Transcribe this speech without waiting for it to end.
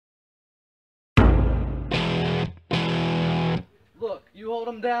Look, you hold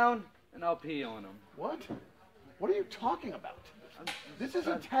him down, and I'll pee on him. What? What are you talking about? This is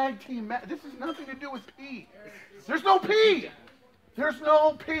a tag team match. This has nothing to do with pee. There's no pee. There's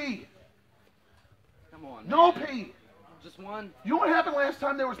no pee. Come on, No man. pee. Just one? You know what happened last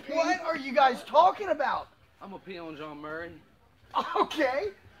time there was pee? What are you guys talking about? I'm gonna pee on Jon Murray. Okay.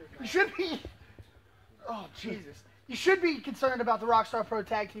 You should be... Oh, Jesus. You should be concerned about the Rockstar Pro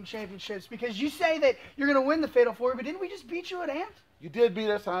Tag Team Championships because you say that you're going to win the Fatal 4, but didn't we just beat you at Amped? You did beat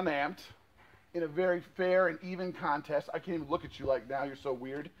us on Amped in a very fair and even contest. I can't even look at you like now. You're so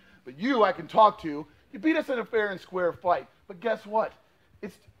weird. But you, I can talk to. You beat us in a fair and square fight. But guess what?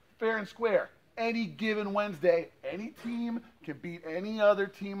 It's fair and square. Any given Wednesday, any team can beat any other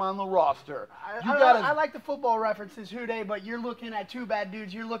team on the roster. I like the football references, Houday, but you're looking at two bad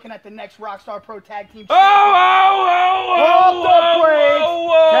dudes. You're looking at the next Rockstar Pro Tag Team. Tag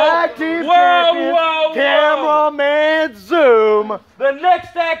team champions, cameraman zoom. The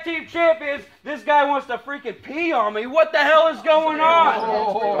next tag team champions, this guy wants to freaking pee on me. What the hell is going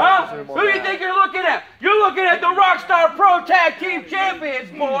on? Huh? Who do you think you're looking at? You're looking at the Rockstar Pro Tag Team Champions,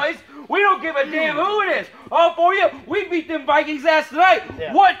 boys. We don't give a damn who it is. All for you, we beat them Vikings ass tonight.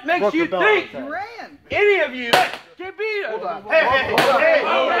 Yeah. What makes you think any of you can beat us? Hey. Okay.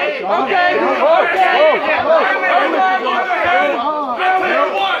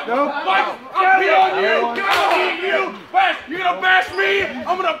 I'll be on you. I'll beat you. You're gonna bash me.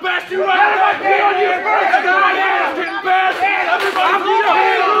 I'm gonna bash you right now. I'll be on you first.